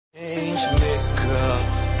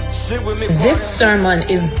This sermon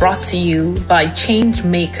is brought to you by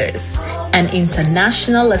Changemakers, an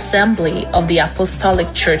international assembly of the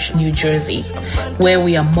Apostolic Church, New Jersey, where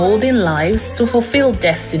we are molding lives to fulfill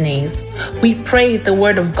destinies. We pray the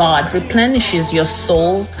Word of God replenishes your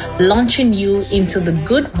soul, launching you into the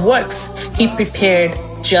good works He prepared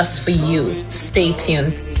just for you. Stay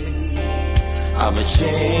tuned. I'm a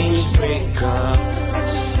change maker.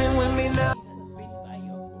 Sing with me now.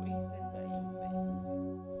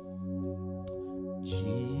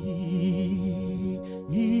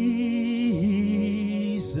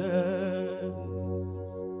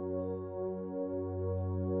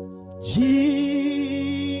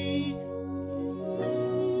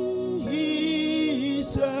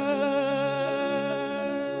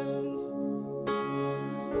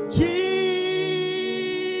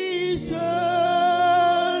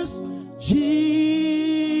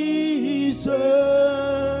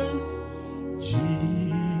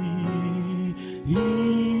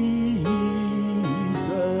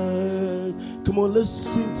 Come on, let's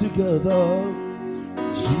sing together.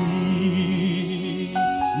 Jesus.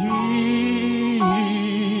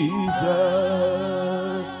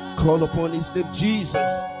 Call upon His name, Jesus.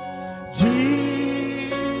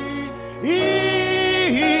 Jesus.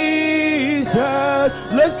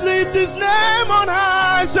 Let's lift His name on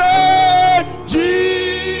high. Say, Jesus.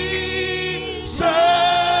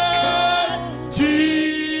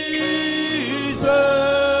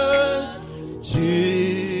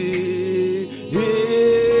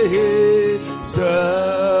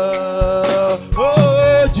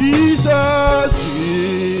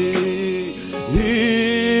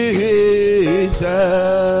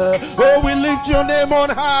 Your name on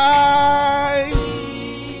high.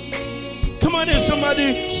 Come on in,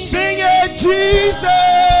 somebody sing it, Jesus.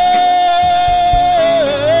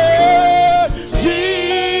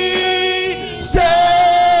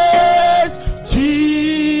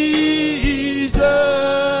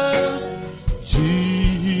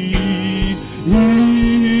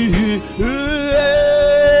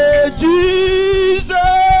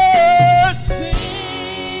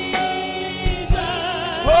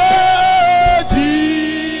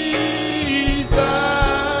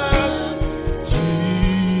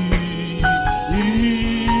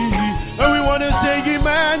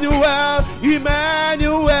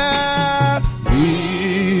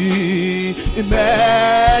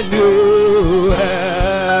 Emmanuel.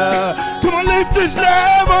 Come on, lift His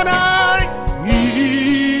name on high.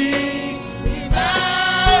 Emmanuel.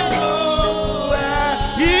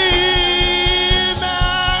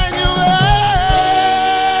 Emmanuel.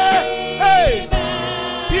 Hey.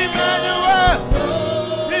 Emmanuel.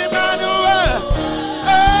 Emmanuel.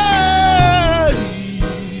 Hey.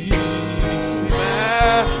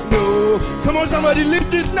 Emmanuel. Come on, somebody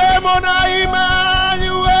lift His name on high.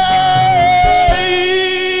 Emmanuel.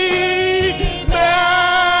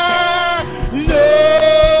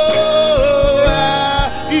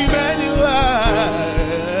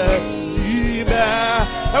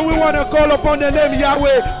 And we want to call upon the name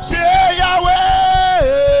Yahweh. Say Yahweh.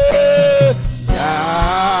 Yahweh.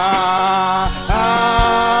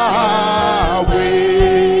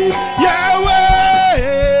 Yahweh.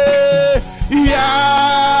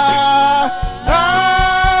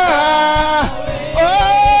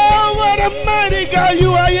 Oh, what a mighty God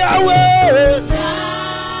you are, Yahweh.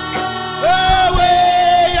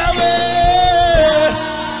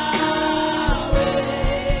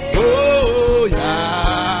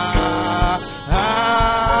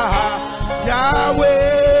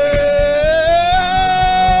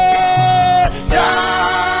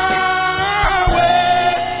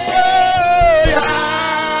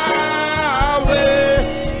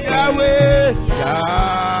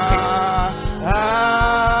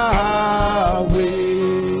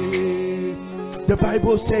 The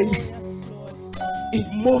Bible says, in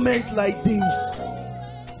moments like this,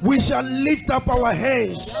 we shall lift up our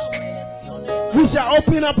hands. We shall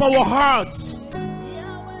open up our hearts.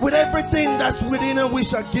 With everything that's within us, we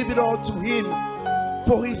shall give it all to Him.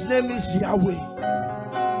 For His name is Yahweh.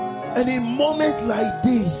 And in moments like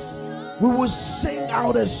this, we will sing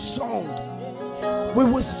out a song. We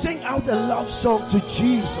will sing out a love song to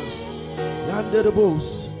Jesus.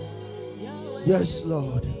 Yes,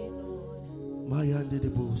 Lord. My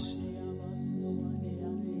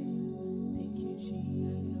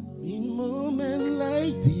in moments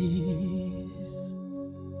like this,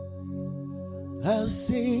 I'll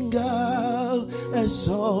sing out a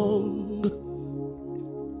song.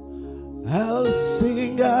 I'll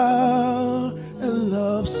sing out a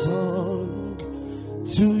love song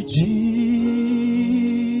to Jesus.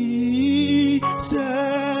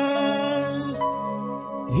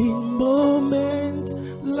 In moments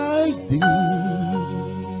like these,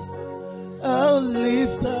 I'll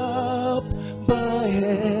lift up my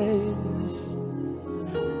hands.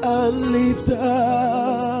 I'll lift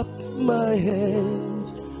up my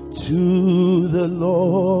hands to the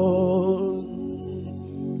Lord,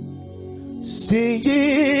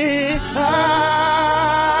 singing, I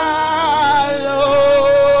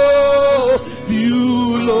love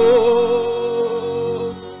you,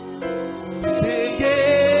 Lord.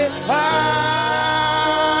 Singing, I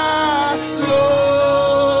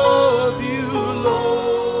love you,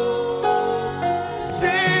 Lord.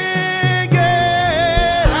 Singing,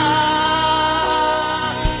 I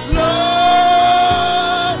love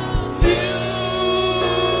you,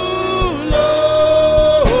 Lord.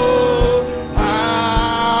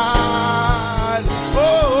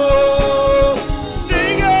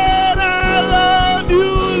 Singing, I love you,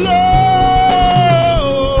 Lord.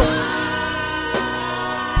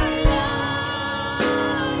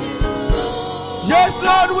 Yes,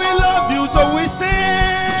 Lord, we love you, so we sing.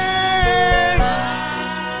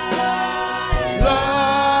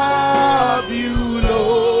 Love you,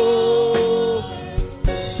 Lord.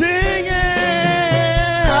 Singing,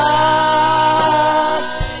 I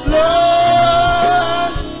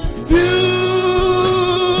love you,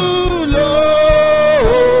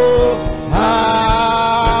 Lord. I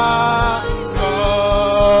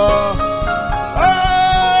love.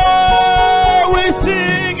 Oh, we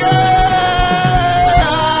sing it.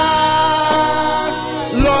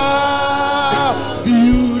 Love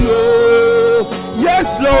you, Lord. Yes,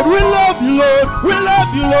 Lord, we love you, Lord. We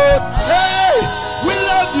love you, Lord. Hey, we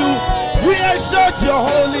love you. We exalt your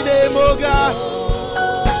holy name, oh God.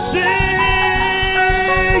 Sing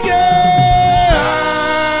it.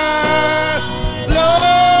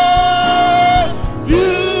 Love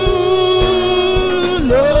you,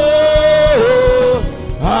 Lord.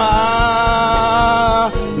 I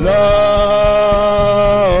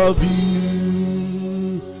love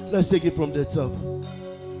you. Let's take it from the top.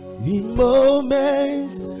 In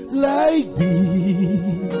moments like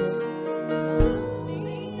these,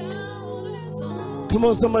 come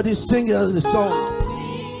on, somebody sing out the song.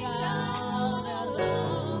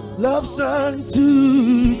 Love song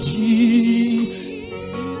to Jesus.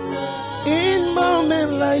 In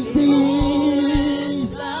moments like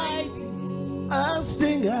these, I'll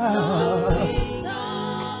sing out.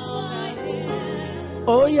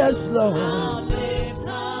 Oh yes, Lord.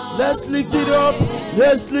 Let's lift it up.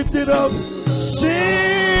 Let's lift it up. Sing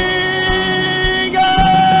it.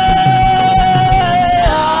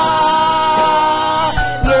 I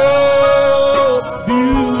love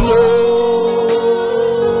you,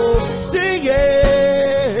 Lord. Sing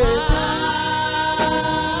it.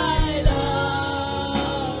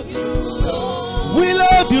 We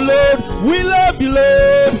love you, Lord. We love you,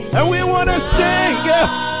 Lord. And we want to sing.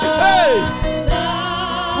 Hey.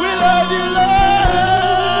 We love you, Lord.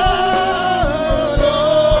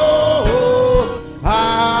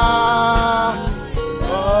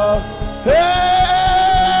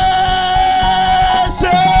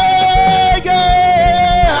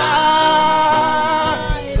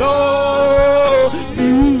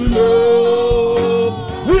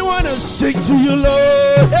 Sing to you,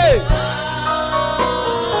 Lord. Hey,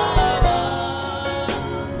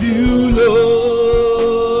 you,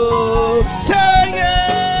 Lord. Sing it.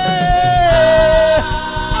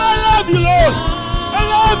 I love you, Lord. I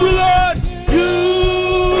love you, Lord. You,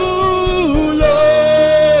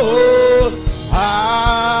 Lord. I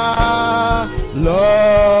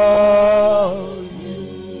love you.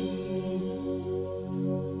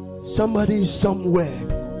 Somebody is somewhere.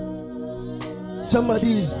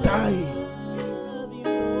 Somebody is dying.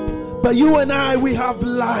 But you and I, we have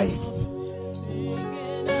life.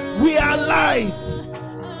 We are alive.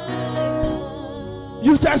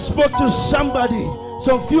 You just spoke to somebody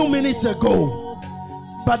some few minutes ago,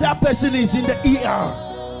 but that person is in the ER.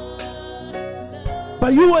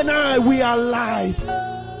 But you and I, we are alive.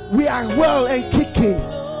 We are well and kicking.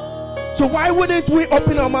 So why wouldn't we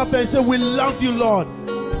open our mouth and say, we love you, Lord?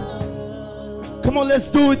 Come on, let's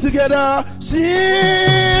do it together. Sing it.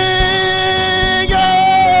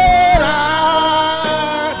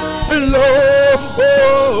 I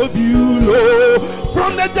love you, Lord.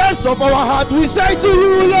 From the depths of our heart, we say to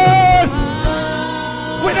you, Lord.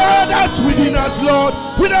 With all that's within us, Lord.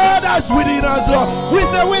 With all that's within us, Lord. We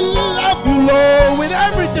say we love you, Lord. With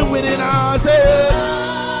everything within us.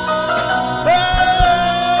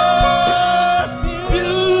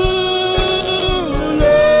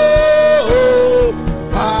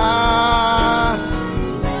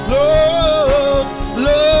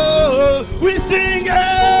 Sing it,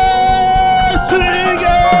 sing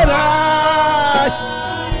it.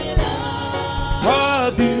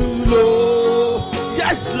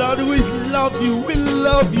 love you. We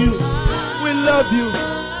love you. We love you.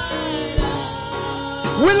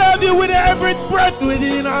 We love you with every breath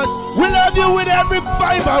within us. We love you with every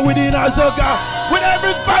fiber within us, oh God. With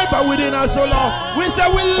every fiber within us, oh Lord. We say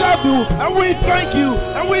we love you and we thank you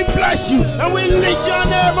and we bless you and we lift your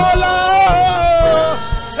name, oh Lord.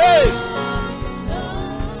 Hey.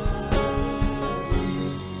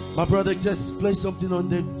 My brother, just play something on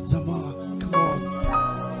the Zamar. Come on.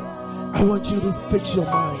 I want you to fix your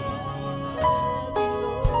mind.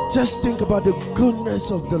 Just think about the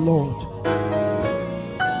goodness of the Lord.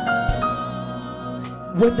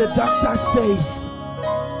 When the doctor says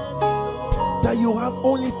that you have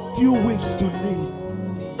only few weeks to live,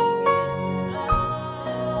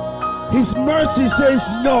 His mercy says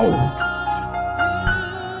no.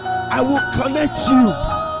 I will connect you.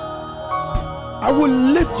 I will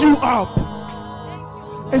lift you up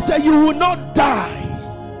and say you will not die,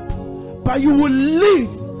 but you will live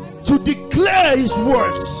to declare His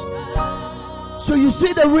words. So you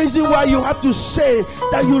see the reason why you have to say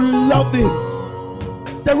that you love Him.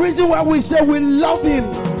 The reason why we say we love Him,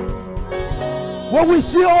 when we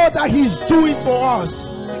see all that He's doing for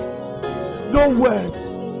us, no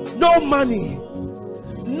words, no money,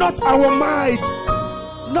 not our mind,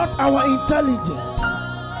 not our intelligence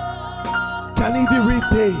can even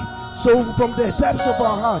repay. So from the depths of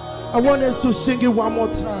our heart, I want us to sing it one more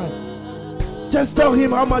time. Just tell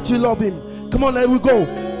Him how much you love Him. Come on, let we go.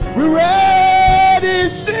 We're ready,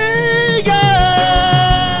 sing it.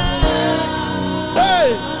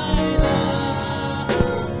 Hey.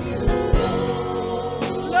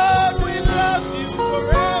 Lord, we love you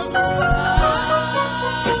forever.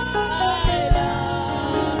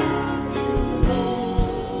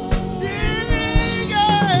 Sing it.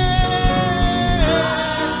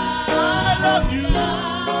 I love you.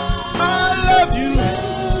 I love you.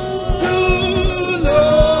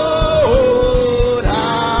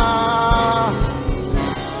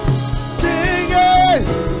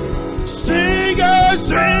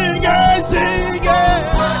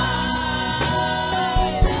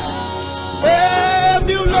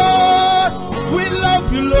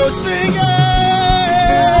 Sing it,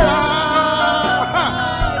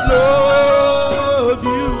 love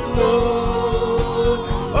you, Lord.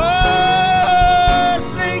 Oh,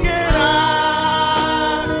 sing it, I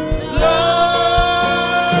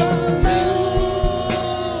love you.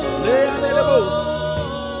 Lay on the boss.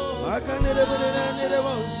 I can't let it be the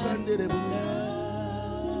boss.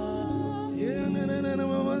 Yeah,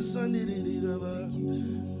 no, Sunday,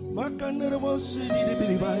 I can't let it boss.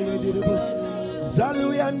 Zalu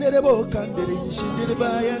yanderebo kandere shindereba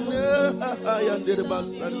yandereba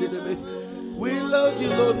sanderebe. We love you,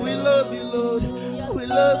 Lord. We love you, Lord. We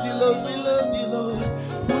love you, Lord. We love you, Lord.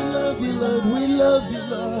 We love you, Lord. We love you,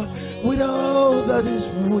 Lord. With all that is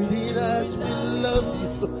within us, we love you,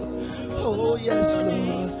 Lord. Oh yes,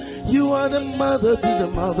 Lord. You are the mother to the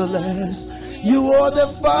motherless. You are the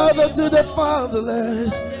father to the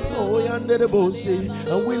fatherless. Oh, and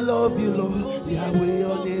we love you, Lord. Yahweh,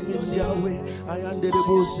 your name is Yahweh. I am the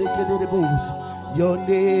boss. Your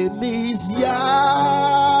name is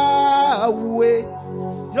Yahweh.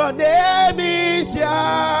 Your name is Yahweh.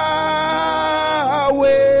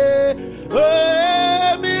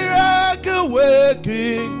 Oh, miracle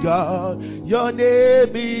working God. Your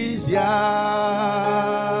name is Yahweh.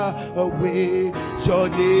 Your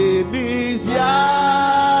name is Yahweh.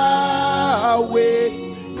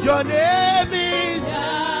 Your name is Yahweh.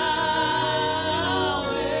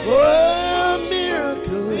 Oh,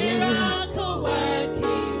 miracle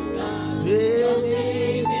working God. Your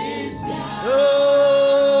name is Yahweh. Oh,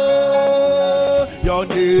 your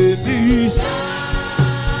name is Yahweh.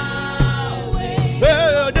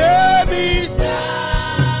 Your name is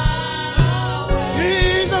Yahweh.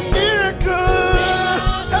 He's a miracle.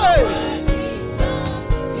 Hey.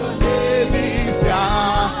 Your name is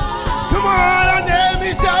Yahweh. Come on.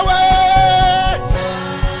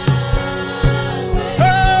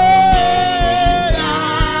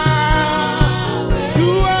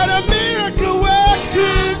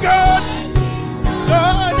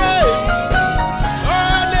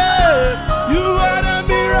 You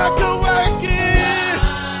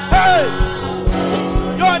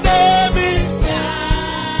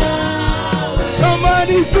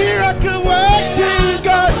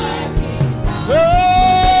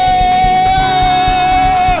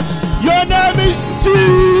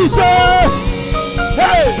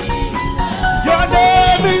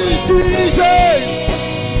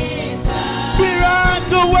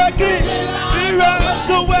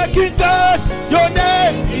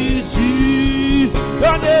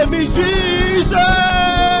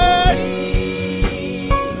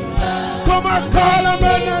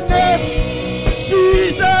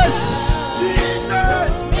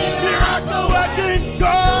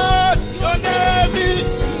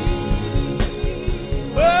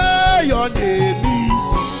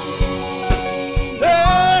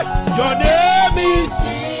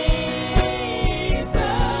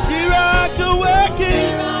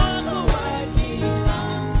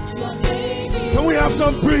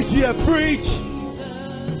have some preach here. Preach.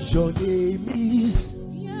 Your name is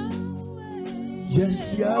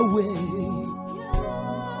yes, Yahweh.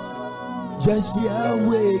 Yes,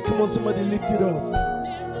 Yahweh. Come on, somebody lift it up.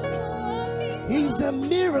 He's a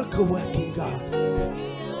miracle working God.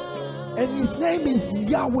 And his name is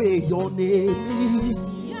Yahweh. Your name is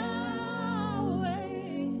Yahweh.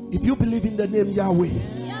 If you believe in the name Yahweh,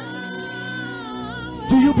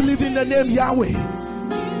 do you believe in the name Yahweh?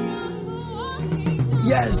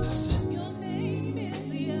 Yes.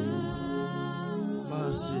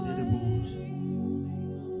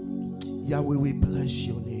 Yahweh, we bless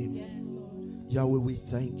your name. Yahweh, we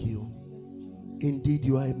thank you. Indeed,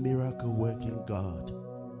 you are a miracle working God.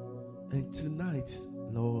 And tonight,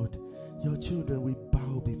 Lord, your children, we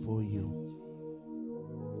bow before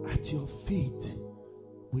you. At your feet,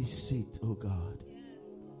 we sit, oh God.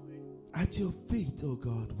 At your feet, oh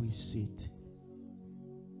God, we sit.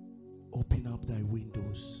 Open up thy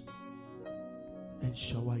windows and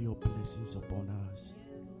shower your blessings upon us.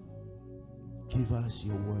 Give us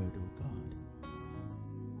your word, oh God.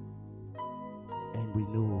 And we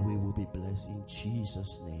know we will be blessed in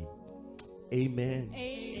Jesus' name. Amen.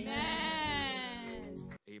 Amen.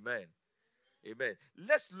 Amen. Amen.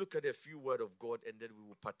 Let's look at a few words of God and then we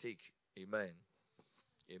will partake. Amen.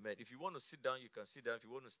 Amen. If you want to sit down, you can sit down. If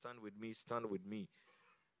you want to stand with me, stand with me.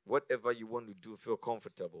 Whatever you want to do, feel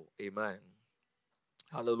comfortable. Amen.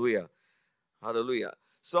 Hallelujah. Hallelujah.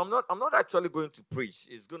 So I'm not actually going to preach.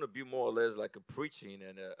 It's going to be more or less like a preaching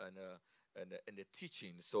and a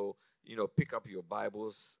teaching. So, pick up your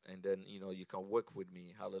Bibles and then, you can work with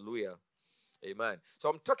me. Hallelujah. Amen. So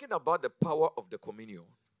I'm talking about the power of the communion.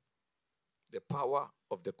 The power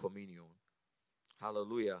of the communion.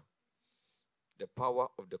 Hallelujah. The power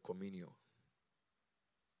of the communion.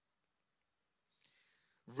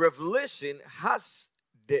 Revelation has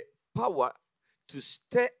the power to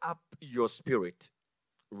stir up your spirit.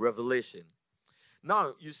 Revelation.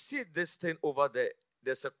 Now, you see this thing over there.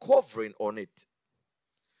 There's a covering on it.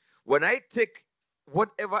 When I take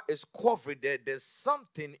whatever is covering there, there's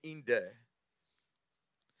something in there.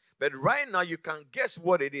 But right now, you can guess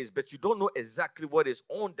what it is, but you don't know exactly what is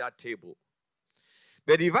on that table.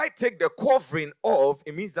 But if I take the covering off,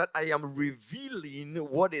 it means that I am revealing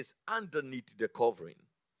what is underneath the covering.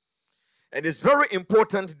 And it's very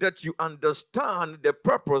important that you understand the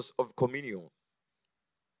purpose of communion.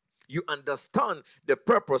 You understand the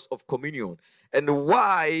purpose of communion and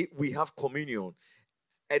why we have communion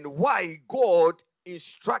and why God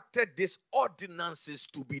instructed these ordinances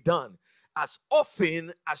to be done as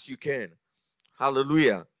often as you can.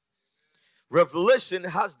 Hallelujah. Revelation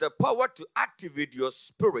has the power to activate your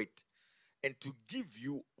spirit and to give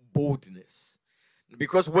you boldness.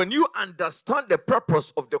 Because when you understand the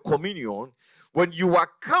purpose of the communion, when you are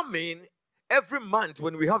coming every month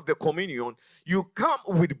when we have the communion, you come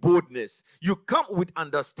with boldness. You come with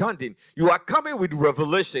understanding. You are coming with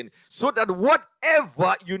revelation so that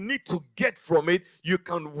whatever you need to get from it, you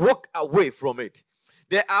can walk away from it.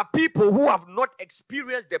 There are people who have not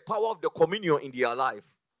experienced the power of the communion in their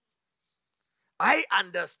life. I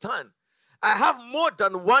understand. I have more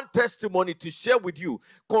than one testimony to share with you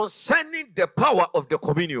concerning the power of the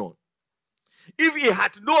communion. If he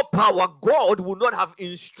had no power, God would not have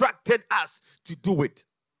instructed us to do it.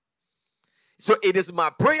 So it is my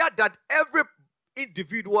prayer that every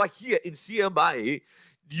individual here in CMIA,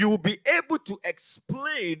 you will be able to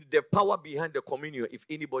explain the power behind the communion if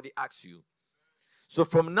anybody asks you. So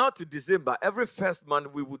from now to December, every first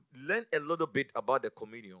month, we would learn a little bit about the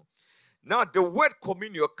communion. Now, the word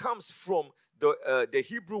communion comes from the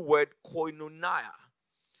Hebrew word koinonia,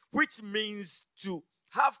 which means to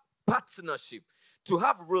have partnership, to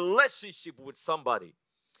have relationship with somebody.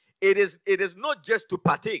 It is not just to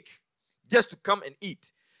partake, just to come and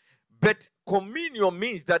eat. But communion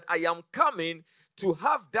means that I am coming to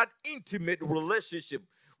have that intimate relationship.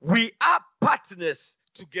 We are partners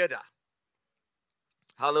together.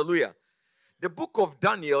 Hallelujah. The book of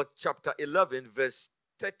Daniel, chapter 11, verse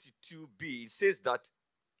 32b, says that,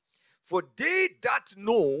 for they that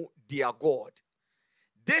know their God,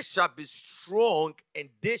 they shall be strong and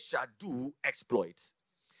they shall do exploits.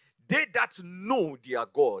 They that know their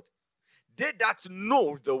God, they that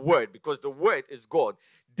know the word, because the word is God,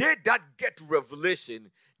 they that get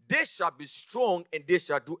revelation, they shall be strong and they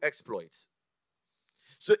shall do exploits.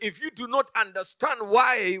 So if you do not understand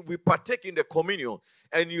why we partake in the communion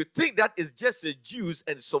and you think that is just a juice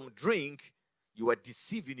and some drink, you are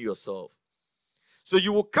deceiving yourself. So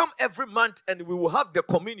you will come every month and we will have the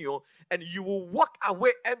communion and you will walk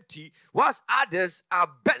away empty whilst others are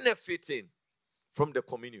benefiting from the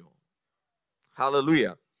communion.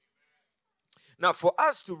 Hallelujah. Now, for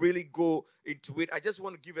us to really go into it, I just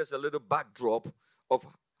want to give us a little backdrop of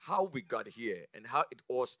how we got here and how it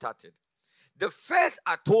all started. The first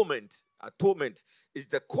atonement is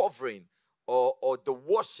the covering or the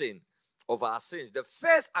washing of our sins. The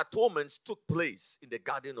first atonements took place in the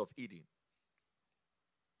Garden of Eden.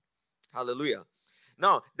 Hallelujah.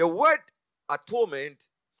 Now, the word atonement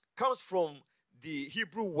comes from the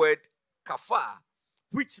Hebrew word kafar,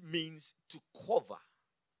 which means to cover.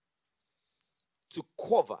 To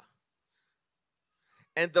cover.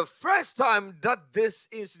 And the first time that this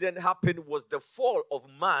incident happened was the fall of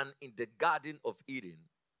man in the Garden of Eden.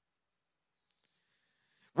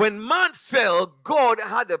 When man fell, God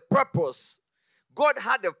had a purpose. God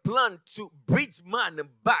had a plan to bridge man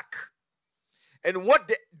back. And what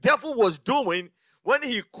the devil was doing when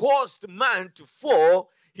he caused man to fall,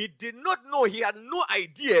 he did not know, he had no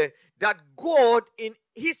idea that God, in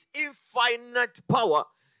his infinite power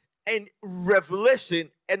and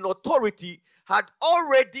revelation and authority, had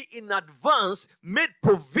already in advance made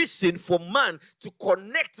provision for man to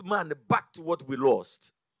connect man back to what we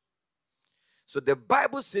lost. So the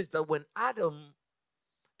Bible says that when Adam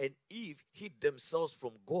and Eve hid themselves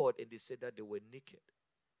from God and they said that they were naked,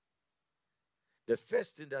 the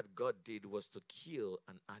first thing that God did was to kill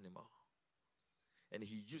an animal. And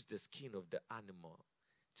he used the skin of the animal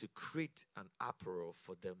to create an apparel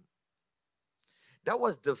for them. That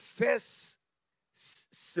was the first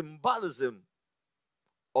symbolism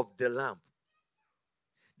of the lamb.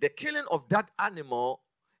 The killing of that animal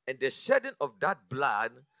and the shedding of that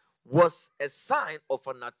blood was a sign of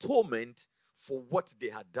an atonement for what they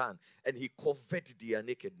had done. And he covered their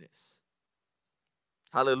nakedness.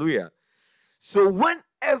 Hallelujah. So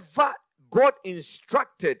whenever God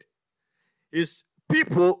instructed his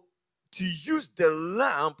people to use the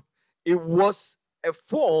lamb, it was a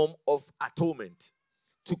form of atonement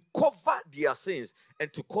to cover their sins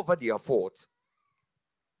and to cover their faults.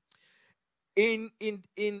 In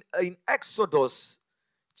Exodus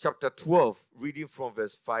chapter 12, reading from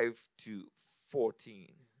verse 5 to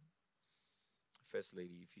 14. First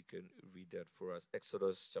lady, if you can read that for us.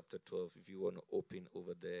 Exodus chapter 12, if you want to open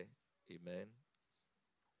over there. Amen.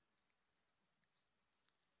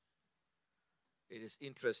 It is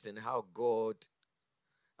interesting how God,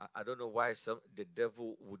 I don't know why the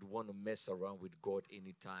devil would want to mess around with God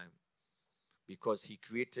anytime. Because he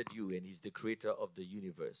created you and he's the creator of the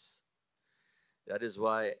universe. That is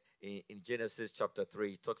why in Genesis chapter 3,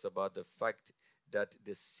 he talks about the fact that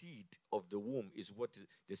the seed of the womb is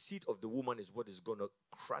the seed of the woman is what is going to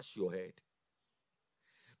crush your head.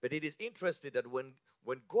 But it is interesting that when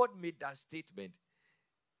God made that statement,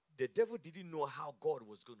 the devil didn't know how God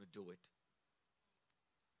was going to do it.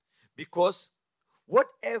 Because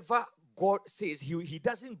whatever God says, he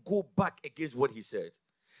doesn't go back against what he said.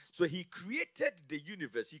 So he created the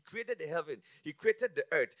universe, he created the heaven, he created the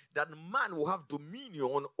earth, that man will have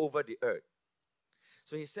dominion over the earth.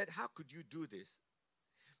 So he said, how could you do this?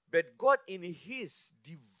 But God, in his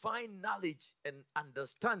divine knowledge and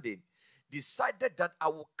understanding, decided that I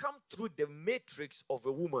will come through the matrix of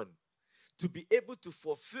a woman to be able to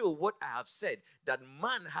fulfill what I have said, that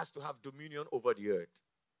man has to have dominion over the earth.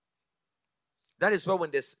 That is why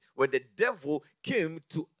when the devil came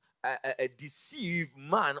to deceive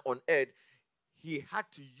man on earth, he had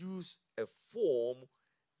to use a form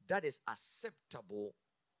that is acceptable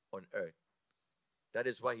on earth. That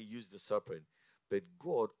is why he used the serpent. But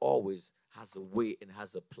God always has a way and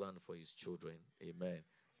has a plan for his children. Amen.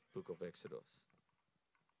 Book of Exodus.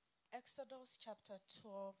 Exodus chapter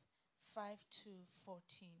 12, 5 to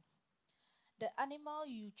 14. The animal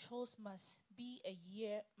you chose must be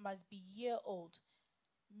year old,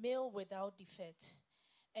 male without defect,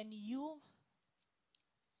 and you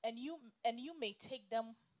may take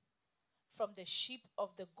them from the sheep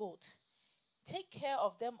of the goat. Take care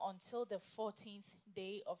of them until the 14th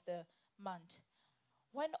day of the month,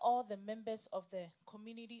 when all the members of the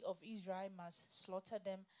community of Israel must slaughter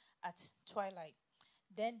them at twilight.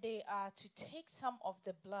 Then they are to take some of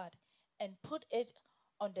the blood and put it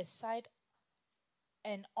on the side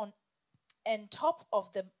and top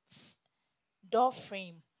of the door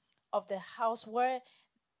frame of the house where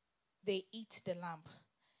they eat the lamb.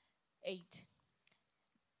 8.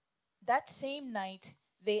 That same night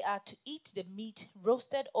they are to eat the meat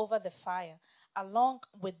roasted over the fire, along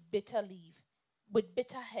with bitter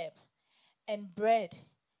herb, and bread,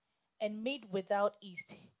 and made without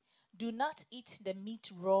yeast. Do not eat the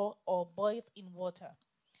meat raw or boiled in water,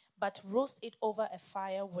 but roast it over a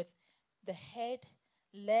fire with the head,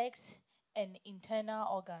 legs, and internal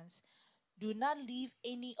organs. Do not leave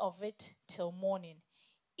any of it till morning.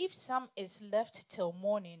 If some is left till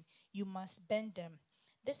morning, you must bend them.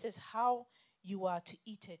 This is how you are to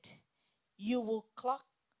eat it.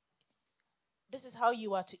 This is how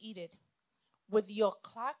you are to eat it. With your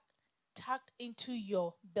cloak tucked into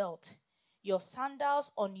your belt, your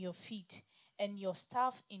sandals on your feet, and your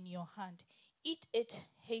staff in your hand. Eat it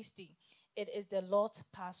hasty. It is the Lord's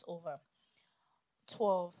Passover.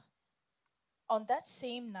 12. On that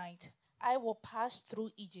same night, I will pass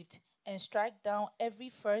through Egypt and strike down every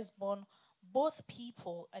firstborn, both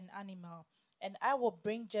people and animal, and I will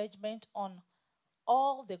bring judgment on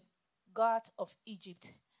all the gods of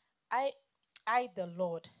Egypt. I the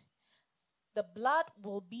Lord. The blood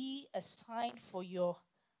will be a sign for you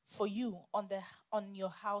on your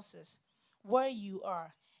houses where you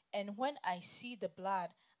are. And when I see the blood,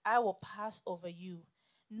 I will pass over you.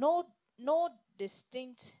 No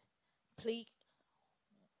distinct plague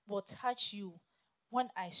will touch you when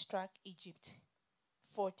I strike Egypt.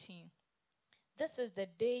 14. This is the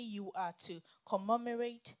day you are to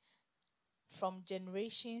commemorate from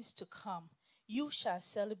generations to come. You shall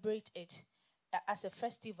celebrate it as a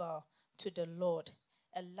festival to the Lord,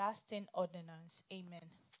 a lasting ordinance. Amen.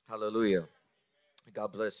 Hallelujah.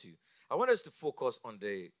 God bless you. I want us to focus on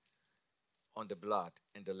the blood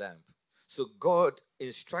and the lamb. So God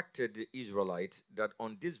instructed the Israelites that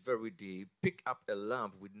on this very day, pick up a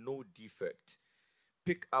lamb with no defect.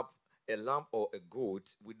 Pick up a lamb or a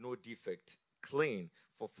goat with no defect, clean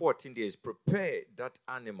for 14 days. Prepare that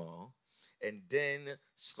animal and then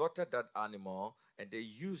slaughter that animal, and they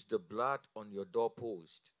use the blood on your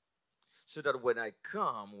doorpost. So that when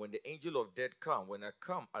the angel of death come, when I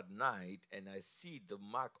come at night and I see the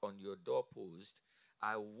mark on your doorpost,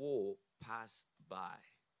 I will pass by.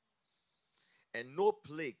 And no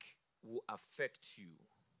plague will affect you.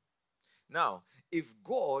 Now, if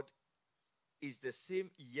God is the same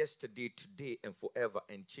yesterday, today, and forever,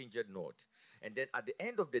 and changed not, and then at the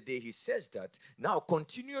end of the day, he says that, now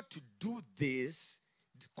continue to do this,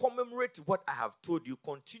 commemorate what I have told you,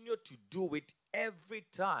 continue to do it every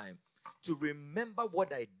time, to remember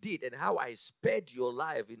what I did and how I spared your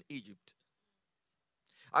life in Egypt.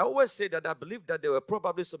 I always say that I believe that there were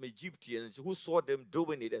probably some Egyptians who saw them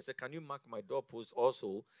doing it and said, can you mark my doorpost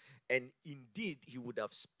also? And indeed, he would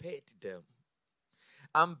have spared them.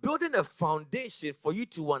 I'm building a foundation for you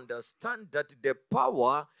to understand that the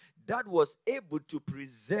power that was able to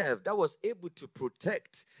preserve, that was able to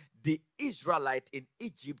protect the Israelite in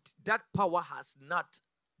Egypt, that power has not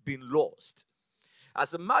been lost.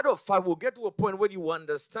 As a matter of fact, we'll get to a point where you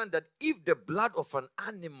understand that if the blood of an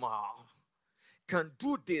animal can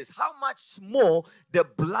do this, how much more the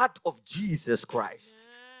blood of Jesus Christ?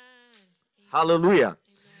 Amen. Hallelujah. Amen.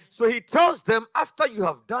 So he tells them, after you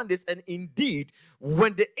have done this, and indeed,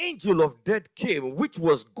 when the angel of death came, which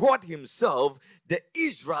was God himself, the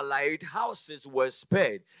Israelite houses were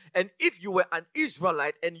spared. And if you were an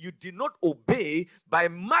Israelite and you did not obey by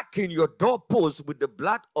marking your doorposts with the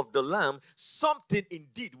blood of the Lamb, something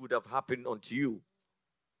indeed would have happened unto you.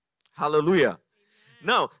 Hallelujah.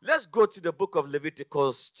 Now, let's go to the book of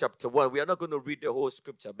Leviticus chapter 1. We are not going to read the whole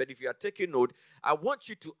scripture, but if you are taking note, I want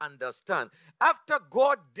you to understand. After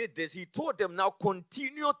God did this, he told them, now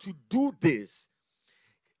continue to do this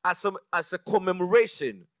as a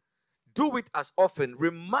commemoration. Do it as often.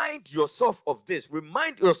 Remind yourself of this.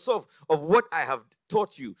 Remind yourself of what I have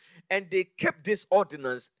taught you. And they kept this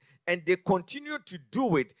ordinance, and they continued to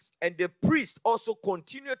do it. And the priest also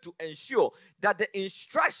continued to ensure that the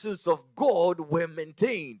instructions of God were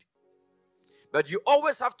maintained. But you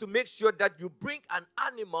always have to make sure that you bring an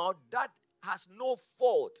animal that has no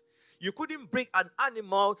fault. You couldn't bring an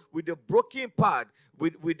animal with a broken part,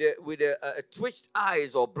 with a twitched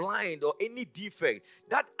eyes or blind or any defect.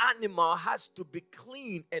 That animal has to be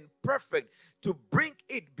clean and perfect to bring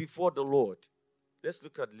it before the Lord. Let's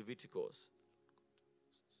look at Leviticus.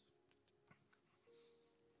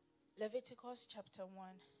 Leviticus chapter 1.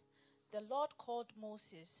 The Lord called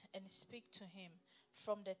Moses and spake to him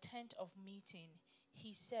from the tent of meeting.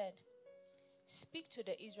 He said, speak to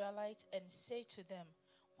the Israelites and say to them,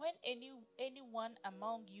 when anyone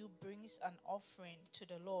among you brings an offering to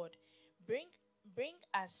the Lord, bring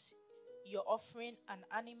as your offering an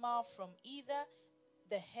animal from either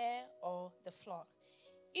the hare or the flock.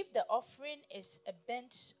 If the offering is a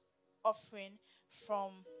burnt offering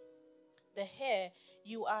from the hare,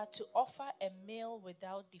 you are to offer a male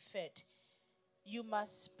without defect. You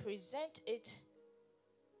must present it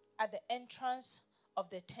at the entrance of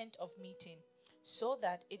the tent of meeting, so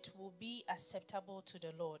that it will be acceptable to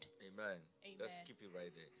the Lord. Amen. Amen. Let's keep it right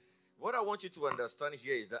there. What I want you to understand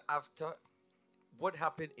here is that after what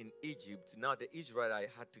happened in Egypt, now the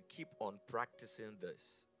Israelites had to keep on practicing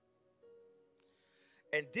this.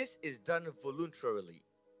 And this is done voluntarily.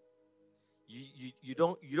 You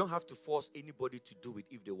don't have to force anybody to do it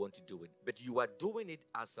if they want to do it. But you are doing it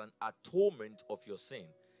as an atonement of your sin.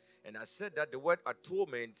 And I said that the word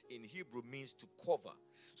atonement in Hebrew means to cover.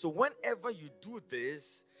 So whenever you do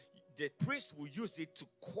this, the priest will use it to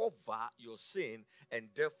cover your sin, and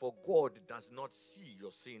therefore God does not see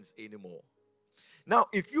your sins anymore. Now,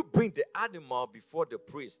 if you bring the animal before the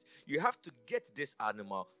priest, you have to get this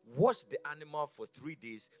animal, wash the animal for 3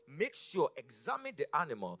 days, make sure, examine the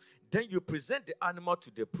animal, then you present the animal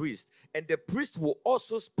to the priest, and the priest will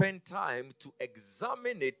also spend time to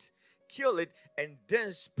examine it, kill it, and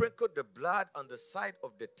then sprinkle the blood on the side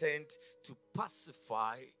of the tent to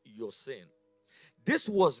pacify your sin. This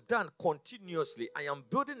was done continuously. I am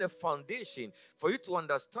building a foundation for you to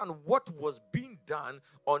understand what was being done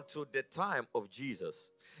until the time of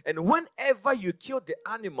Jesus. And whenever you kill the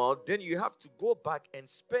animal, then you have to go back and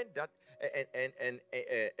spend that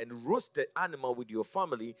and roast the animal with your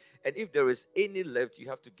family. And if there is any left, you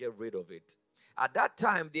have to get rid of it. At that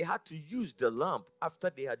time, they had to use the lamb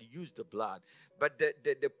after they had used the blood. But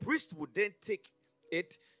the priest would then take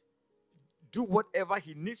it, do whatever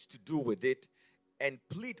he needs to do with it, and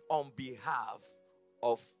plead on behalf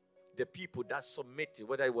of the people that submitted,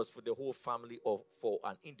 whether it was for the whole family or for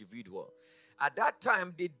an individual. At that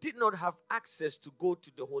time, they did not have access to go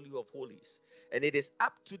to the Holy of Holies. And it is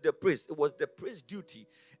up to the priest. It was the priest's duty.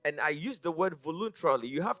 And I use the word voluntarily.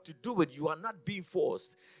 You have to do it. You are not being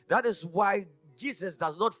forced. That is why Jesus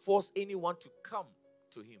does not force anyone to come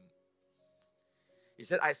to him. He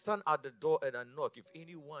said, I stand at the door and I knock. If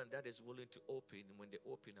anyone that is willing to open, when they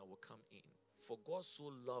open, I will come in. For God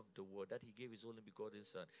so loved the world that he gave his only begotten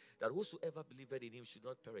Son, that whosoever believeth in him should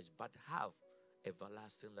not perish, but have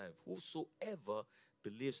everlasting life. Whosoever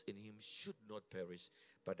believes in him should not perish,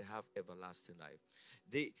 but have everlasting life.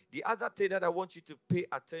 The other thing that I want you to pay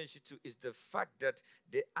attention to is the fact that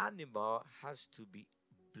the animal has to be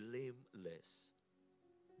blameless.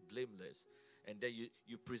 Blameless. And then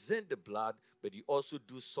you present the blood, but you also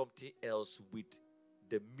do something else with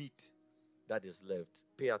the meat that is left.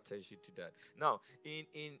 Pay attention to that. Now, in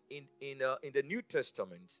the New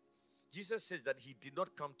Testament, Jesus says that he did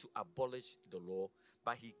not come to abolish the law,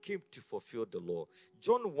 but he came to fulfill the law.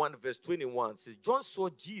 John 1 verse 21 says, John saw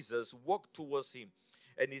Jesus walk towards him,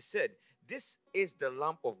 and he said, this is the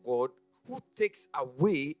Lamb of God who takes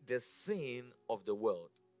away the sin of the world.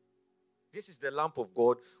 This is the Lamb of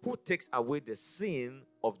God who takes away the sin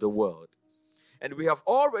of the world. And we have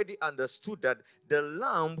already understood that the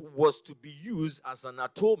lamb was to be used as an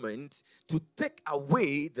atonement to take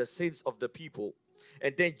away the sins of the people.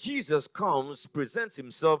 And then Jesus comes, presents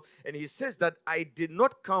himself, and he says that I did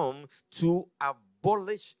not come to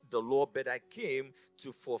abolish the law, but I came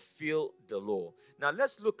to fulfill the law. Now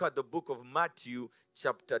let's look at the book of Matthew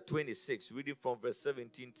chapter 26, reading from verse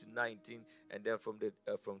 17 to 19, and then from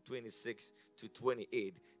 26 to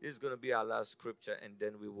 28. This is going to be our last scripture, and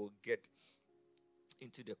then we will get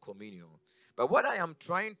into the communion. But what I am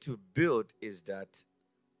trying to build is that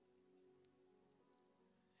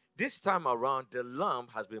this time around, the lamb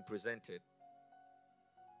has been presented.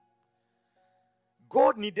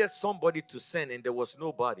 God needed somebody to send, and there was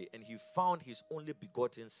nobody, and he found his only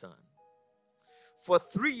begotten Son. For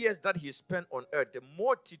 3 years that he spent on earth, the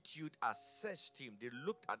multitude assessed him. They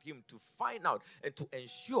looked at him to find out and to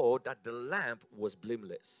ensure that the lamb was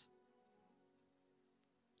blameless.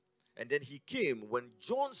 And then he came. When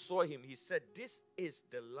John saw him, he said, this is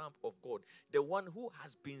the Lamb of God, the one who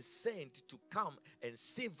has been sent to come and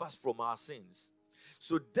save us from our sins.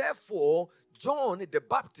 So therefore, John the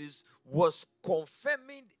Baptist was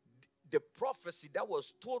confirming the prophecy that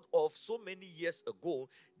was told of so many years ago,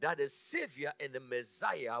 that a Savior and a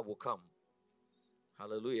Messiah will come.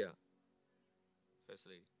 Hallelujah. First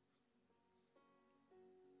lady.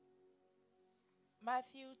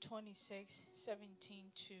 Matthew 26, 17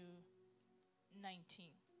 to 19.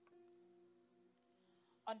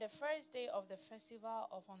 On the first day of the festival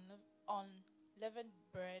of unleavened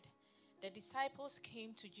bread, the disciples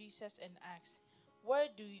came to Jesus and asked, Where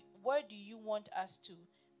do you want us to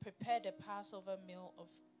prepare the Passover meal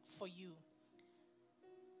for you?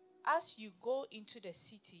 As you go into the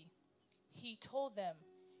city, he told them,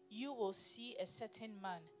 you will see a certain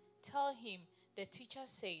man. Tell him, the teacher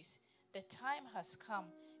says, the time has come,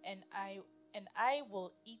 and I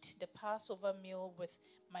will eat the Passover meal with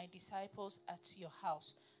my disciples at your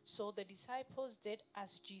house. So the disciples did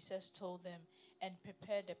as Jesus told them and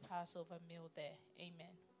prepared the Passover meal there.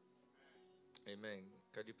 Amen. Amen.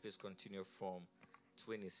 Can you please continue from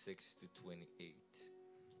 26 to 28?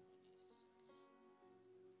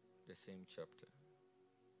 The same chapter.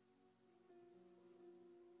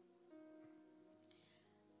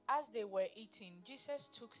 As they were eating, Jesus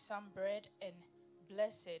took some bread and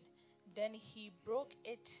blessed. Then he broke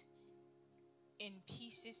it in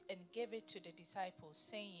pieces and gave it to the disciples,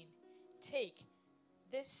 saying, "Take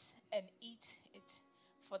this and eat it,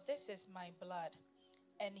 for this is my blood."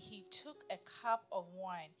 And he took a cup of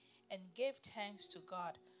wine and gave thanks to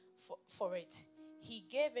God for it. He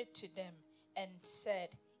gave it to them and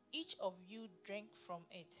said, "Each of you drink from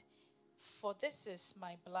it, for this is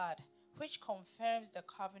my blood, which confirms the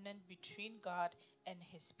covenant between God and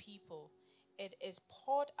his people. It is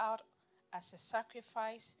poured out as a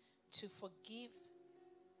sacrifice to forgive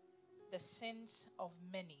the sins of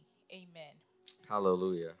many." Amen.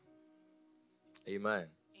 Hallelujah. Amen.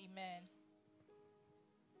 Amen.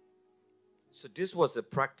 So this was the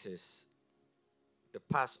practice, the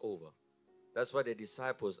Passover. That's why the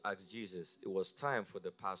disciples asked Jesus, it was time for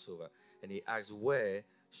the Passover. And he asked, where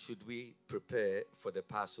should we prepare for the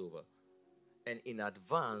Passover? And in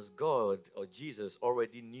advance, God or Jesus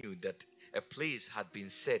already knew that a place had been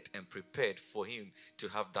set and prepared for him to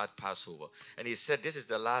have that Passover. And he said, this is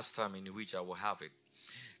the last time in which I will have it.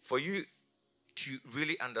 For you to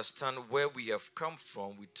really understand where we have come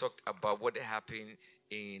from, we talked about what happened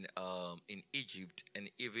in Egypt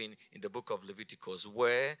and even in the book of Leviticus,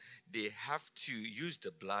 where they have to use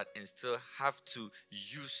the blood and still have to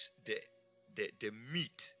use the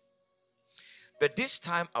meat. But this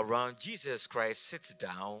time around, Jesus Christ sits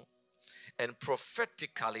down and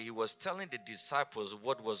prophetically he was telling the disciples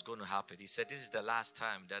what was going to happen. He said, this is the last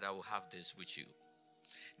time that I will have this with you.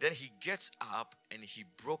 Then he gets up and he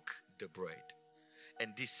broke the bread.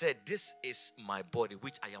 And he said, this is my body,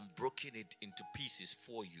 which I am breaking it into pieces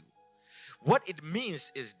for you. What it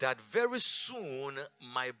means is that very soon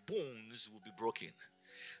my bones will be broken.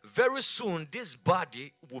 Very soon this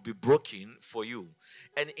body will be broken for you.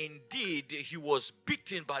 And indeed, he was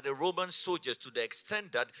beaten by the Roman soldiers to the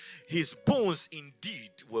extent that his bones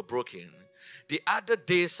indeed were broken. The other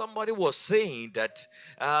day, somebody was saying that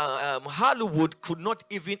Hollywood could not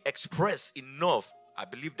even express enough. I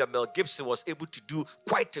believe that Mel Gibson was able to do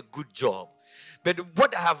quite a good job. But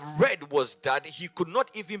what I have read was that he could not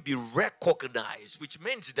even be recognized, which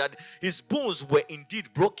meant that his bones were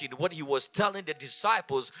indeed broken. What he was telling the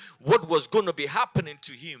disciples, what was going to be happening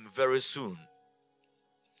to him very soon.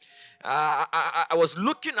 I was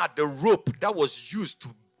looking at the rope that was used to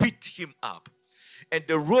beat him up. And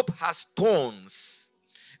the rope has thorns.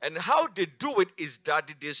 And how they do it is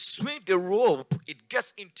that they swing the rope, it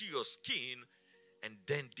gets into your skin, and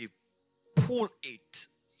then they pull it.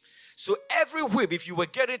 So every whip, if you were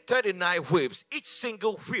getting 39 whips, each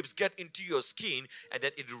single whips get into your skin and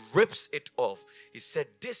then it rips it off. He said,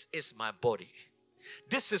 this is my body.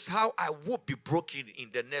 This is how I will be broken in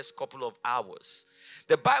the next couple of hours.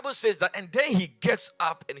 The Bible says that, and then he gets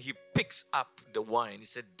up and he picks up the wine. He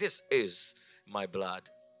said, this is my blood.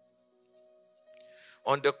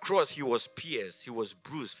 On the cross, he was pierced. He was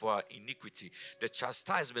bruised for our iniquity. The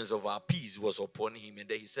chastisements of our peace was upon him. And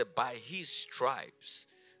then he said, by his stripes,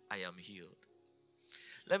 I am healed.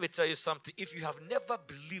 Let me tell you something. If you have never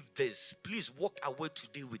believed this, please walk away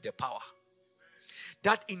today with the power.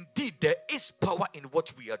 That indeed there is power in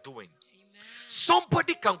what we are doing. Amen.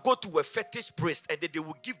 Somebody can go to a fetish priest and then they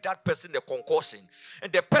will give that person a concoction.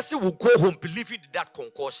 And the person will go home believing in that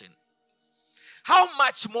concoction. How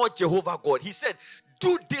much more Jehovah God? He said,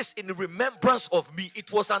 do this in remembrance of me.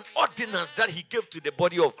 It was an ordinance that he gave to the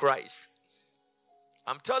body of Christ.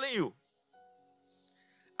 I'm telling you.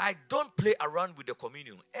 I don't play around with the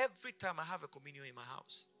communion. Every time I have a communion in my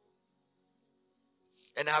house.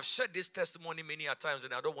 And I've shared this testimony many a times,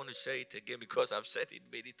 and I don't want to share it again because I've said it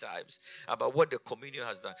many times about what the communion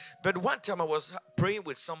has done. But one time I was praying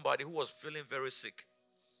with somebody who was feeling very sick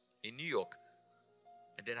in New York.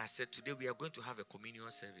 And then I said, today we are going to have a communion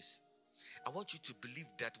service. I want you to believe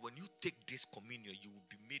that when you take this communion, you will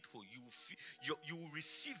be made whole. You will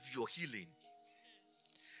receive your healing.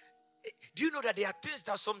 Do you know that there are things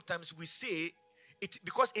that sometimes we say it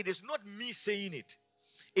because it is not me saying it.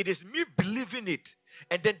 It is me believing it.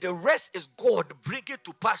 And then the rest is God bringing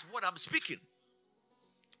to pass what I'm speaking.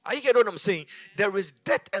 Are you getting what I'm saying? There is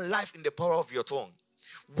death and life in the power of your tongue.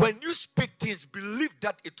 When you speak things, believe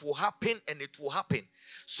that it will happen and it will happen.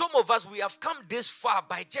 Some of us, we have come this far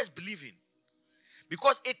by just believing.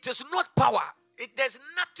 Because it is not power. There's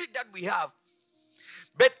nothing that we have.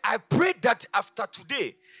 But I pray that after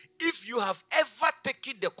today, if you have ever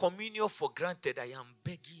taken the communion for granted, I am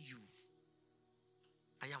begging you.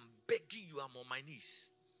 I am begging you, I'm on my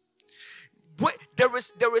knees. There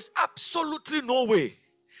is absolutely no way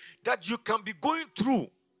that you can be going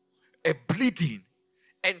through a bleeding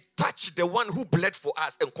and touch the one who bled for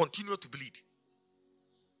us and continue to bleed.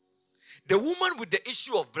 The woman with the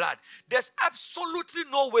issue of blood, there's absolutely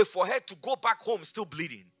no way for her to go back home still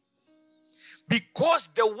bleeding. Because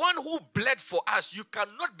the one who bled for us, you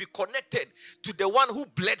cannot be connected to the one who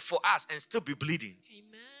bled for us and still be bleeding.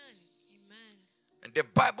 Amen. Amen. And the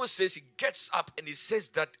Bible says, he gets up and he says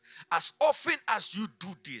that as often as you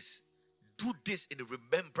do this in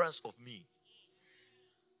remembrance of me.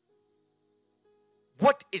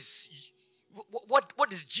 What is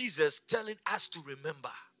Jesus telling us to remember?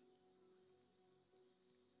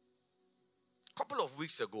 A couple of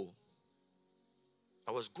weeks ago,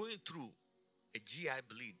 I was going through a GI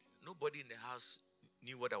bleed. Nobody in the house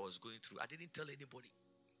knew what I was going through. I didn't tell anybody.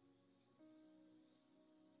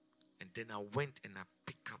 And then I went and I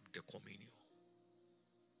picked up the communion.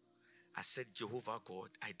 I said, Jehovah God,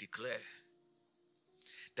 I declare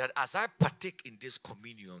that as I partake in this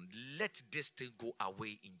communion, let this thing go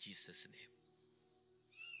away in Jesus' name.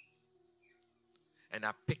 And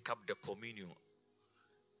I pick up the communion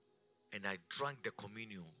and I drank the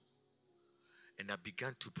communion and I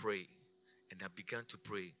began to pray and I began to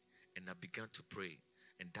pray and I began to pray,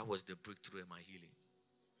 and that was the breakthrough in my healing.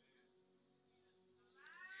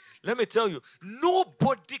 Let me tell you,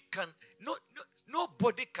 nobody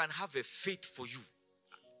can have a faith for you.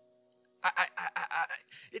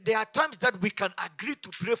 There are times that we can agree to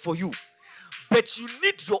pray for you, but you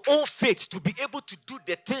need your own faith to be able to do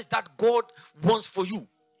the things that God wants for you.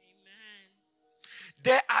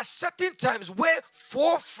 There are certain times where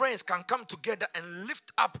 4 friends can come together and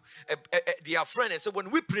lift up their friend and say, when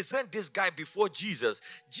we present this guy before Jesus,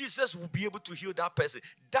 Jesus will be able to heal that person.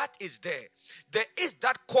 That is there. There is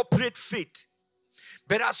that corporate faith.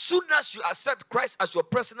 But as soon as you accept Christ as your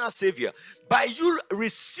personal Savior, by you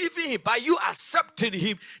receiving Him, by you accepting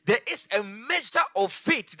Him, there is a measure of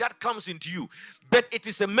faith that comes into you. But it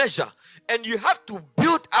is a measure, and you have to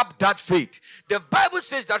build up that faith. The Bible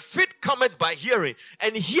says that faith cometh by hearing,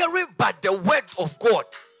 and hearing by the word of God.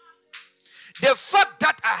 The fact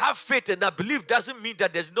that I have faith and I believe doesn't mean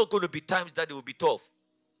that there's not going to be times that it will be tough.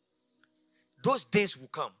 Those days will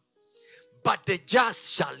come. But the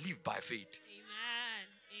just shall live by faith.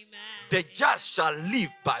 The just shall live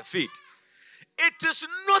by faith. It is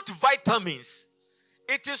not vitamins.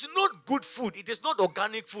 It is not good food. It is not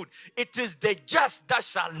organic food. It is the just that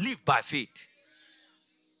shall live by faith.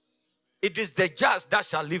 It is the just that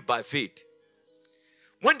shall live by faith.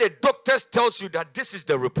 When the doctors tells you that this is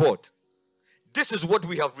the report, this is what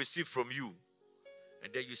we have received from you,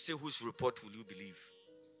 and then you say, whose report will you believe?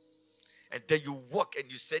 And then you walk and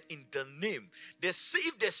you said, in the name.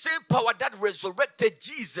 If the same power that resurrected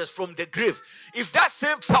Jesus from the grave, if that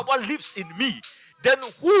same power lives in me, then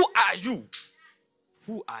who are you?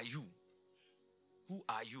 Who are you? Who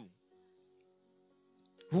are you?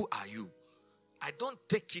 Who are you? I don't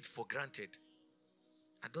take it for granted.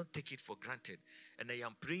 I don't take it for granted. And I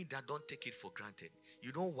am praying that don't take it for granted.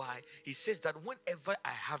 You know why? He says that whenever I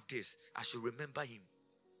have this, I should remember Him.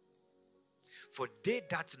 For they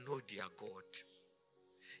that know their God,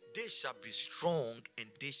 they shall be strong and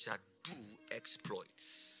they shall do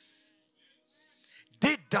exploits.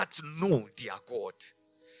 They that know their God.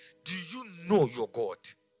 Do you know your God?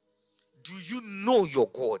 Do you know your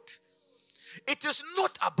God? It is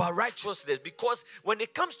not about righteousness, because when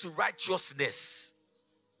it comes to righteousness,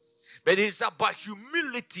 but it's about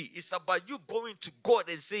humility. It's about you going to God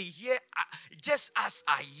and saying, here, just as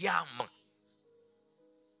I am.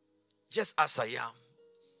 Just as I am.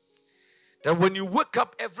 That when you wake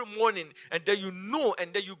up every morning and then you know,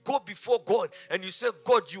 and then you go before God and you say,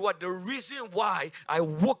 God, you are the reason why I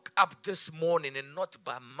woke up this morning and not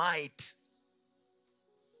by might.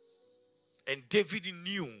 And David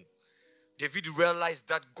knew. David realized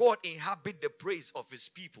that God inhabits the praise of His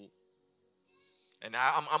people. And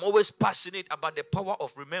I'm always passionate about the power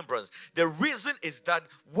of remembrance. The reason is that,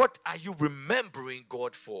 what are you remembering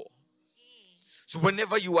God for? So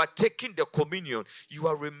whenever you are taking the communion, you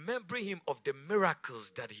are remembering Him of the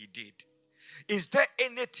miracles that He did. Is there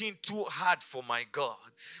anything too hard for my God?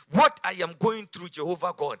 What I am going through,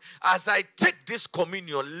 Jehovah God, as I take this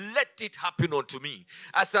communion, let it happen unto me.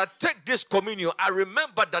 As I take this communion, I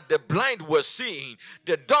remember that the blind were seeing,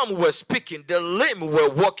 the dumb were speaking, the lame were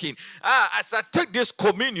walking. As I take this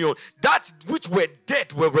communion, that which were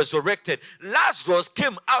dead were resurrected. Lazarus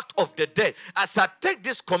came out of the dead. As I take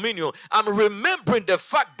this communion, I'm remembering the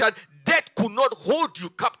fact that death could not hold you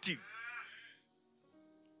captive.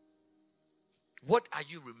 What are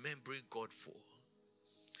you remembering God for?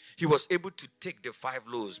 He was able to take the 5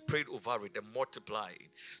 loaves, prayed over it, and multiply it.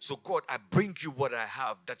 So God, I bring you what I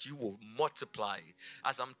have, that you will multiply it.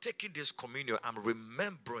 As I'm taking this communion, I'm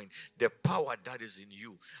remembering the power that is in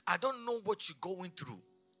you. I don't know what you're going through.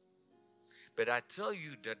 But I tell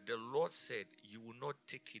you that the Lord said you will not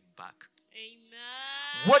take it back.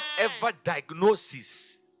 Amen. Whatever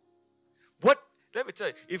diagnosis, let me tell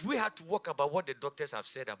you, if we had to walk about what the doctors have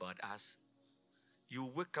said about us,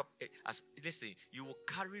 you wake up as listen, you will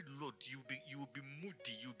carry load, you will be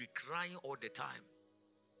moody, you'll be crying all the time.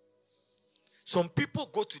 Some people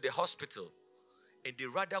go to the hospital and they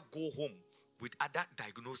rather go home with other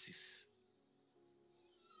diagnosis.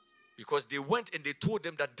 Because they went and they told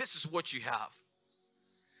them that this is what you have.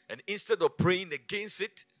 And instead of praying against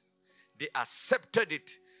it, they accepted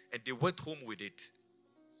it and they went home with it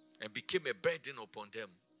and became a burden upon them.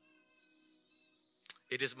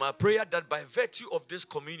 It is my prayer that by virtue of this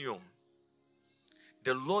communion,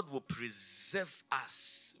 the Lord will preserve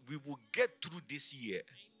us. We will get through this year.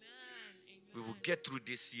 Amen. We will get through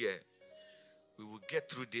this year. We will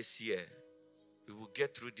get through this year. We will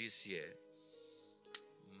get through this year.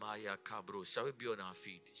 Maya Kabro. Shall we be on our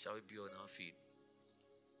feet? Shall we be on our feet?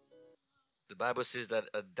 The Bible says that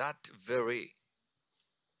at that very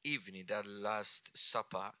evening, that last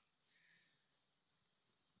supper,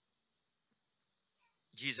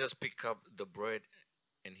 Jesus picked up the bread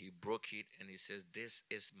and he broke it and he says, "This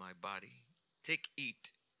is my body. Take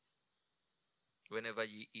it. Whenever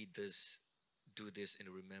you eat this, do this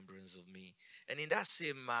in remembrance of me." And in that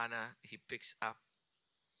same manner, he picks up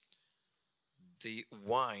the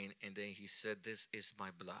wine and then he said, "This is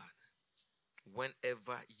my blood.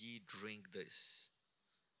 Whenever ye drink this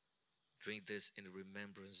in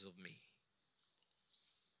remembrance of me."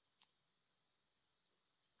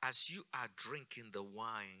 As you are drinking the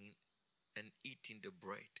wine and eating the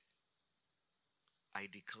bread, I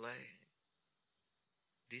declare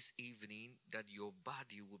this evening that your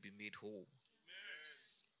body will be made whole.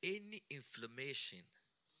 Any inflammation,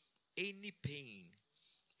 any pain,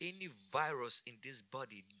 any virus in this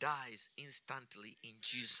body dies instantly in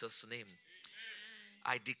Jesus' name.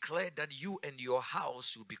 I declare that you and your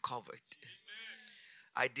house will be covered.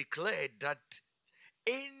 I declare that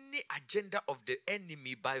any agenda of the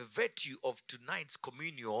enemy, by virtue of tonight's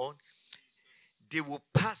communion, they will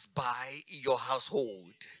pass by your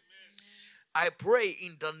household. I pray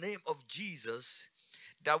in the name of Jesus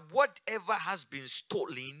that whatever has been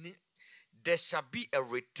stolen, there shall be a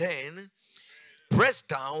return. Pressed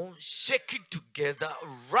down, shaken together,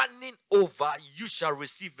 running over, you shall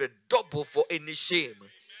receive a double for any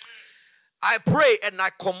shame. I pray and I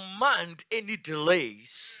command any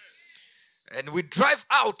delays. And we drive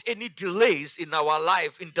out any delays in our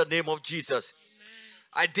life in the name of Jesus.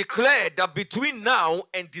 I declare that between now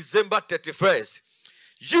and December 31st,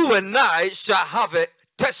 you and I shall have a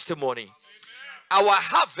testimony. Our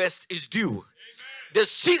harvest is due. The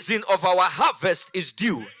season of our harvest is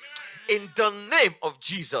due. In the name of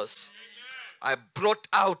Jesus, I blot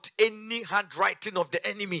out any handwriting of the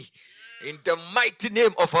enemy in the mighty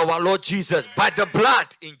name of our Lord Jesus, by the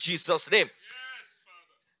blood in Jesus' name.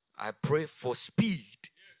 I pray for speed.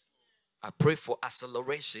 I pray for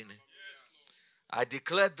acceleration. I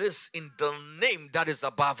declare this in the name that is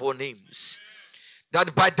above all names,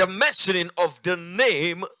 that by the mentioning of the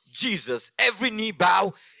name Jesus, every knee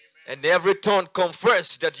bow and every tongue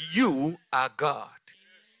confess that you are God.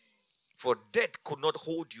 For death could not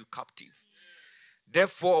hold you captive.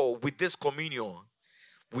 Therefore, with this communion,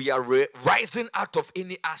 we are rising out of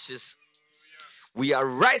any ashes. We are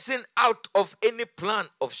rising out of any plan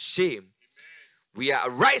of shame. We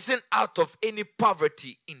are rising out of any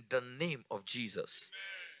poverty in the name of Jesus.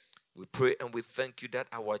 We pray and we thank you that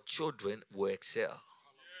our children will excel.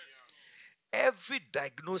 Every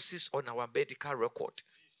diagnosis on our medical record,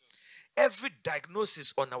 every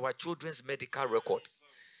diagnosis on our children's medical record,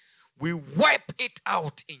 we wipe it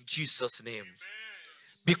out in Jesus' name.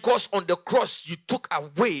 Because on the cross, you took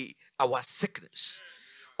away our sickness.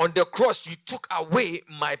 On the cross, you took away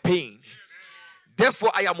my pain.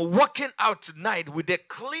 Therefore, I am walking out tonight with a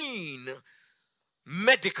clean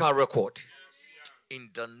medical record. In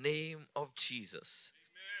the name of Jesus.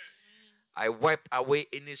 I wipe away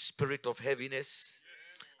any spirit of heaviness.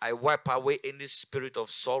 I wipe away any spirit of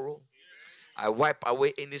sorrow. I wipe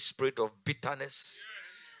away any spirit of bitterness.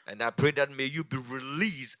 And I pray that may you be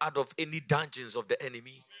released out of any dungeons of the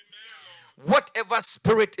enemy. Whatever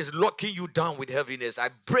spirit is locking you down with heaviness, I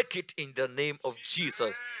break it in the name of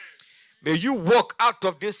Jesus. May you walk out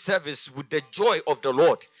of this service with the joy of the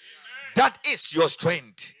Lord. That is your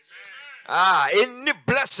strength. Any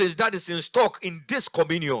blessings that is in stock in this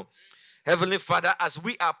communion, Heavenly Father, as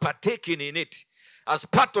we are partaking in it, as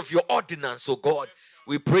part of your ordinance, oh God,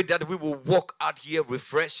 we pray that we will walk out here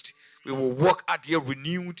refreshed. We will walk out here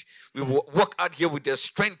renewed. We will walk out here with the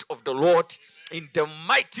strength of the Lord. In the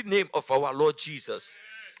mighty name of our Lord Jesus,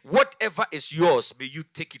 Whatever is yours, may you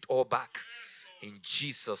take it all back. In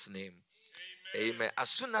Jesus' name. Amen. As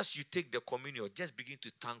soon as you take the communion, just begin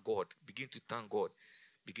to thank God. Begin to thank God.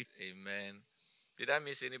 Amen. Did I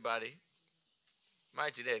miss anybody?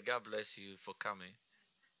 Mighty Dad, God bless you for coming.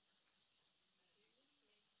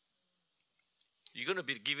 You're going to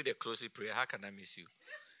be giving a closing prayer. How can I miss you?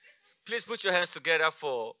 Please put your hands together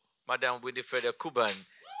for Madam Winifred Kuban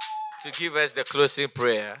to give us the closing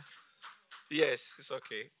prayer. Yes, it's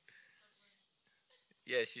okay.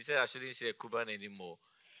 Yes, she said I shouldn't say Kuban anymore.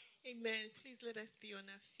 Amen. Please let us be on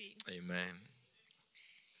our feet. Amen.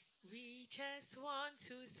 We just want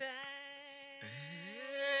to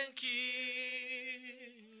Thank you,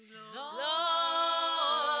 Lord.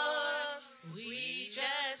 We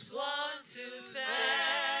just want to thank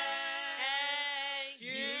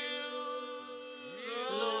you,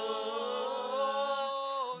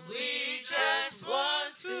 Lord. We just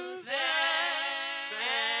want to thank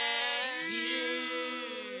you,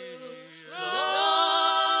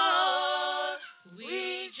 Lord.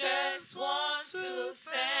 We just want to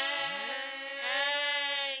thank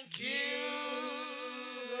you,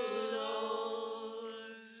 Lord.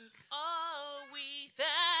 Oh, we thank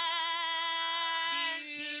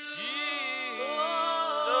you,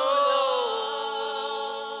 Lord.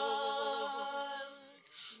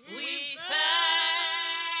 We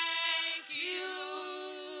thank you,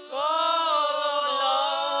 Lord.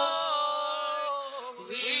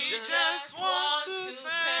 We just want to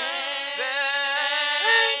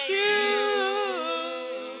thank you,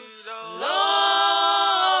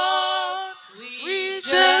 Lord. We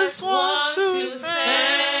just want to thank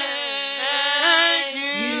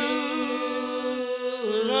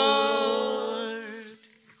you, Lord.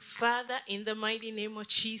 Father, in the mighty name of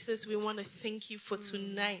Jesus, we want to thank you for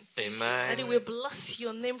tonight. Amen. Daddy, we bless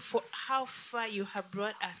your name for how far you have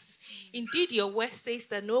brought us. Indeed, your word says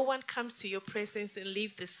that no one comes to your presence and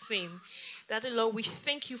leave the same. Daddy, Lord, we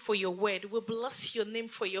thank you for your word. We bless your name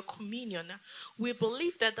for your communion. We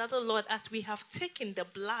believe that, Daddy, Lord, as we have taken the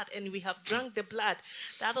blood and we have drunk the blood,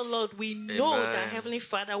 Daddy, Lord, we know that, Heavenly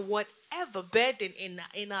Father, whatever burden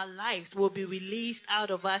in our lives will be released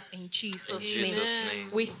out of us in Jesus' name.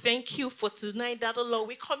 We thank you for tonight, Daddy, Lord.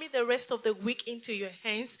 We commit the rest of the week into your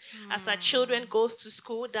hands. As our children goes to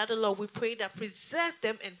school, Daddy, Lord, we pray that preserve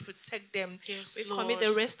them and protect them. We commit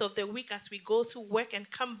the rest of the week as we go to work and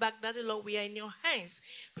come back, Daddy, Lord, we are in your hands.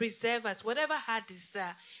 Preserve us. Whatever heart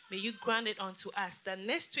desire, may you grant it unto us. That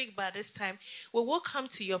next week by this time, we will come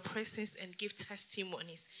to your presence and give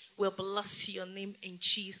testimonies. We'll bless your name in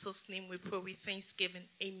Jesus' name. We pray with thanksgiving.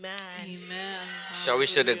 Amen. Amen. Shall we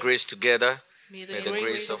share the grace together? May May the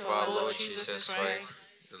grace of our Lord Jesus Christ,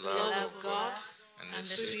 the love of God, and the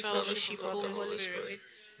sweet fellowship of the Holy Spirit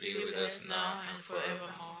be with us now and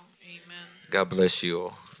forevermore. Amen. God bless you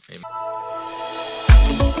all. Amen.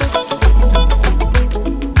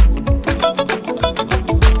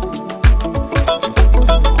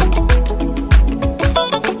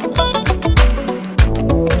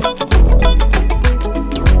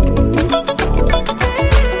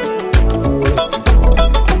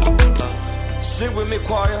 Sing with me,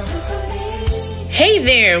 choir. Hey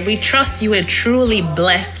there, we trust you were truly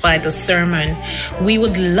blessed by the sermon. We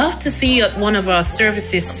would love to see you at one of our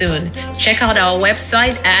services soon. Check out our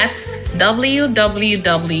website at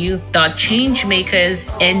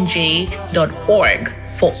www.changemakersnj.org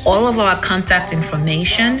for all of our contact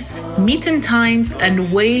information, meeting times,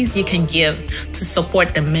 and ways you can give to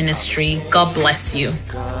support the ministry. God bless you.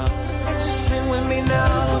 Sing with me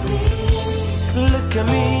now. Look at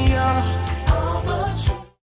me,